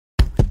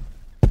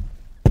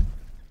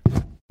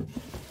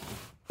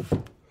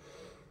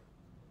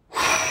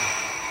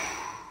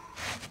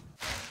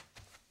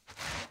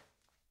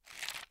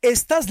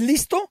¿Estás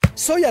listo?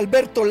 Soy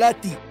Alberto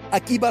Lati.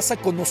 Aquí vas a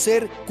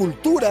conocer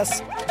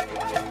culturas,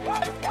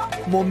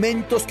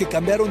 momentos que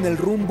cambiaron el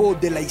rumbo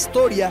de la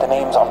historia, The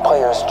names on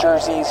players'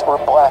 jerseys or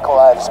Black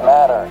Lives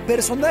Matter.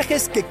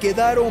 personajes que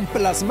quedaron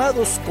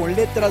plasmados con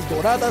letras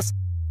doradas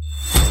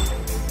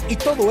y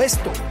todo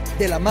esto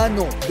de la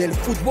mano del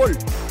fútbol.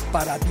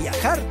 Para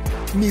viajar,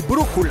 mi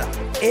brújula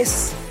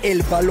es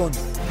el balón.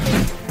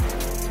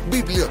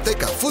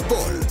 Biblioteca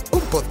Fútbol,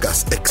 un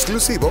podcast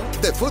exclusivo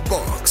de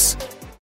futvox.